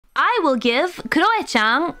I will give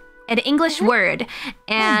Kuroe-chan an English word,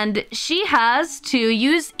 and she has to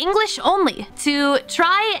use English only to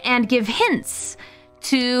try and give hints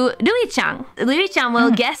to Rui-chan. Rui-chan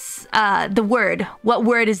will guess the word. What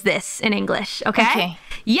word is this in English? Okay?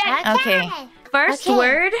 Yeah. Okay. First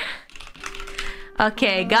word.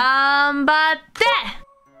 Okay, ganbatte.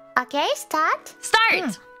 Okay, start.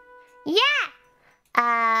 Start.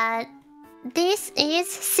 Yeah. This is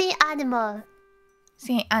sea animal.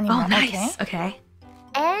 Sea animal. Oh, nice. Okay.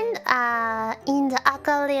 And in the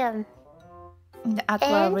aquarium. In the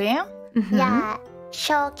aquarium? Yeah.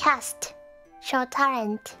 Show cast. Show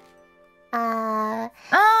talent.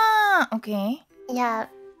 Okay. Yeah.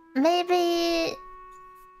 Maybe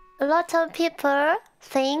a lot of people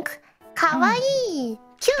think kawaii.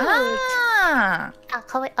 Cute.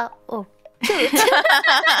 Kawaii. Oh. Cute.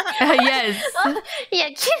 Yes. Yeah,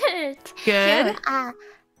 cute. Good.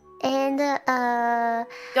 And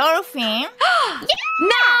Dolphin.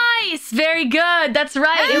 Nice. Very good. That's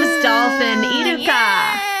right. It was dolphin. Iruka.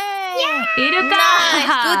 Iruka. Nice.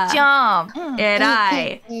 Good job.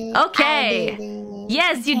 Erai. Okay.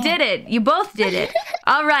 Yes, you did it. You both did it.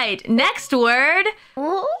 All right. Next word.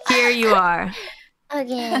 Here you are.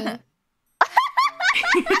 Okay.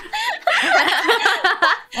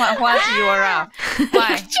 What's your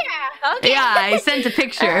why? Okay. Yeah, I sent a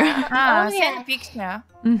picture. Send a picture.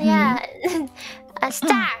 Yeah.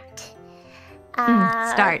 Start.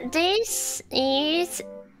 Start. This is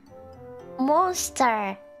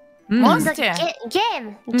monster. Monster.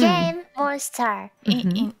 Game monster.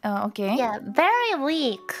 Okay. Yeah, very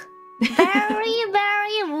weak.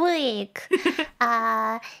 Very weak.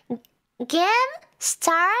 Game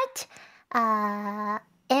start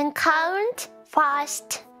and count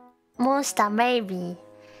first monster maybe.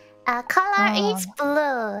 Color is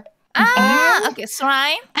blue. Okay,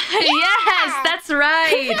 slime. Yes, that's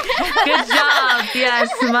right. Good job. Yeah,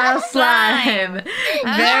 smile slime.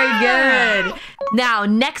 Very good. Now,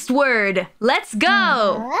 next word. Let's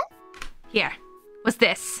go. Here. What's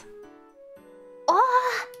this?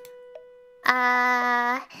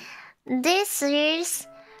 This is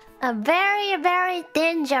very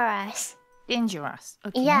dangerous. Dangerous.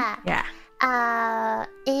 Okay. Yeah. Yeah.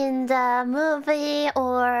 In the movie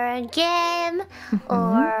or game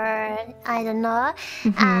or I don't know.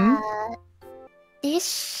 This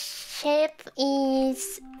shape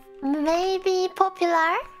is maybe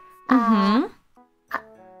popular.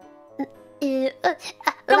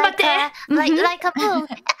 Like a moon.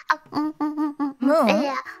 Moon.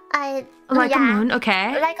 Yeah, Like a moon,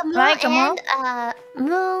 okay. Like a moon Like a moon? and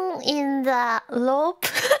moon in the rope.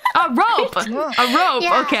 A rope. A rope,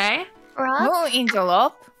 Yeah. okay. Rope. Moon in the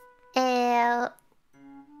rope.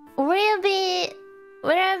 Will be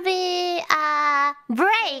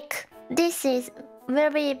break. This is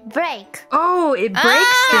will be break. Oh, it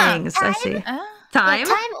breaks things. I see. Time?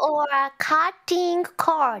 Time or cutting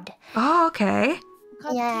cord. Oh, okay.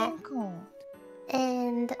 Yeah. Cutting cord.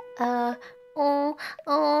 And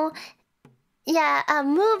yeah, a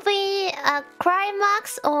movie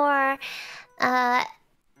climax or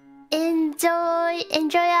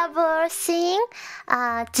enjoyable scene.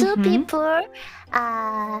 Two people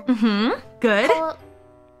Good.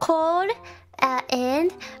 called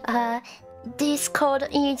and this cord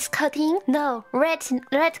is cutting. No, red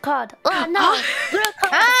cord. Oh no, blue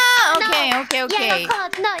cord. Okay. Yellow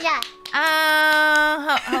cord. No, yeah.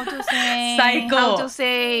 How to say? 最高。 How to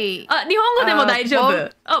say? あ、日本語でも大丈夫。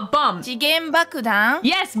Oh, bomb. 時限爆弾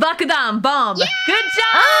Yes, 爆弾, bomb. Good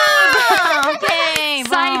job. Okay.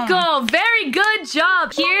 Psycho. Very good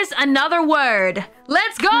job. Here's another word.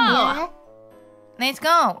 Let's go. Yeah. Let's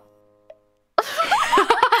go.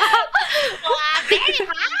 Very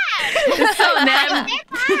hard. そうね。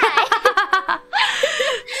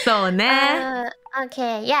そうね。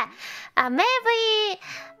 Okay, yeah. Maybe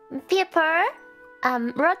people,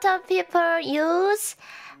 lot of people use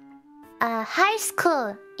high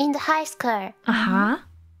school in the high school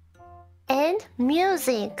and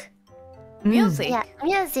music. Music. Yeah,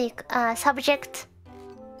 music subject.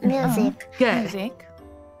 Music Good. Music.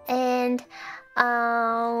 and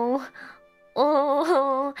頑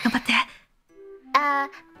張って。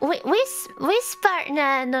 whisper.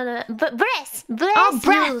 No. Breath. Oh,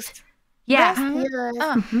 breath. Used. Yeah.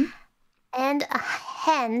 Breath used. And a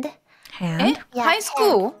hand. Hand. Yeah, ハイスク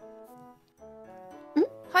ール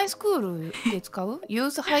ハイスクールで使う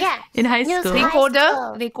 ?Use ハイ Yeah. In high Use school. high Recorder?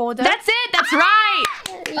 school. Recorder? That's it. That's right.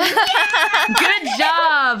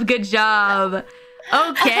 Good job.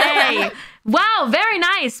 Okay. Wow, very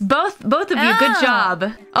nice. Both of you. Good job.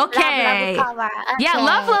 Okay. Love power. Yeah, Okay.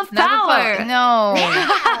 love power. No.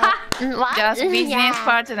 What? Just business Yeah.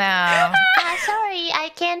 partner. Sorry, I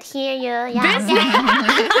can't hear you. Yeah.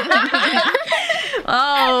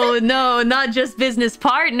 Oh, no, not just business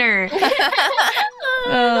partner.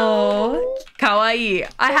 Oh, kawaii.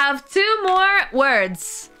 I have 2 more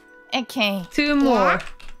words. Okay. 2 more.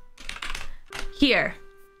 Here.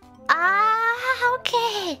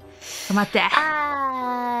 Okay. 待って。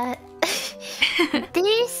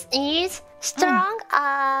This is strong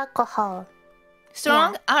alcohol.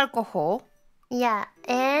 Strong alcohol. Yeah,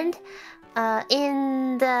 and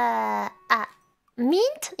in the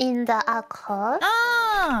mint in the alcohol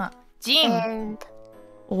Gin. and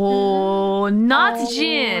Oh, not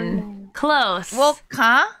gin. Close.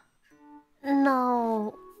 Vodka.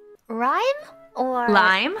 no lime or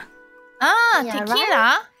Lime. Yeah,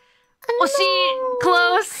 Tequila.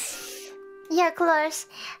 Close. Yeah, close.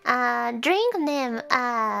 Drink name.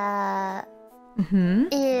 Yeah.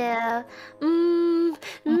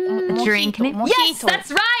 Drink name. Mojito. Yes,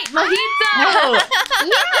 that's right. Mojito.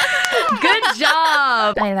 Good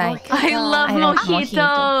job. I like. I love I like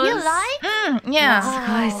mojitos. You like? Yeah.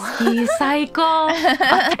 好き最高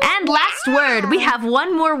And last word. We have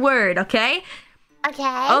one more word, okay?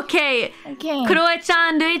 Okay. Okay. Okay. クロエち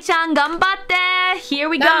ゃん、ルイちゃん、頑張って Here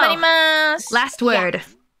we go. 頑張ります。 Last word.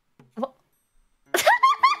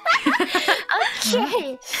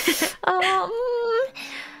 Okay.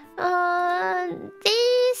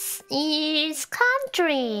 This is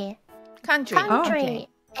country. Country. Country.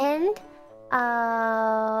 And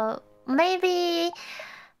maybe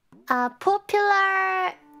a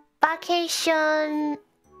popular vacation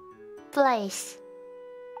place.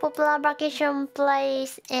 Popular vacation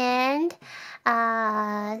place, and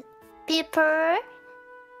people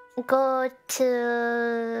go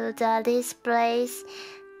to this place.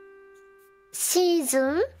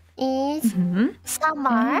 Season is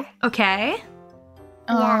summer. Okay.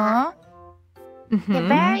 Yeah. A Mhm.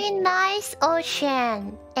 very nice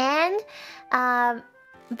ocean and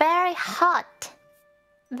very hot.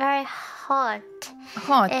 Very hot.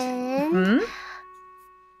 Hot. And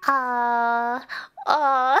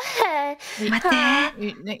待って。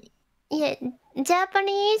 yeah,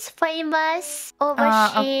 Japanese famous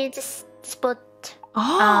overseas spot.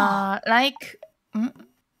 Oh. Like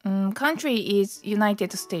country is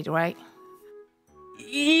United States, right?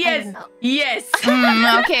 Yes. Yes.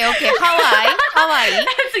 Okay. Hawaii.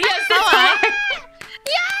 Yes, that's Hawaii. right.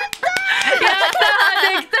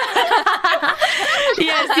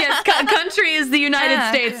 Yes. Country is the United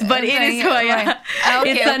States, but it is Hawaii. Right.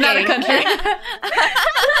 It's not a country.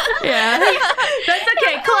 Yeah. That's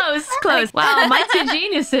okay. Close. Wow, my 2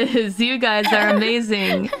 geniuses. You guys are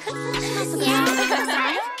amazing.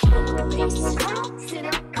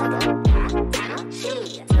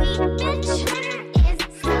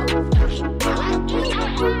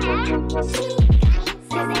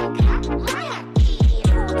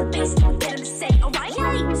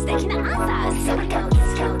 Alright, stay in the answer.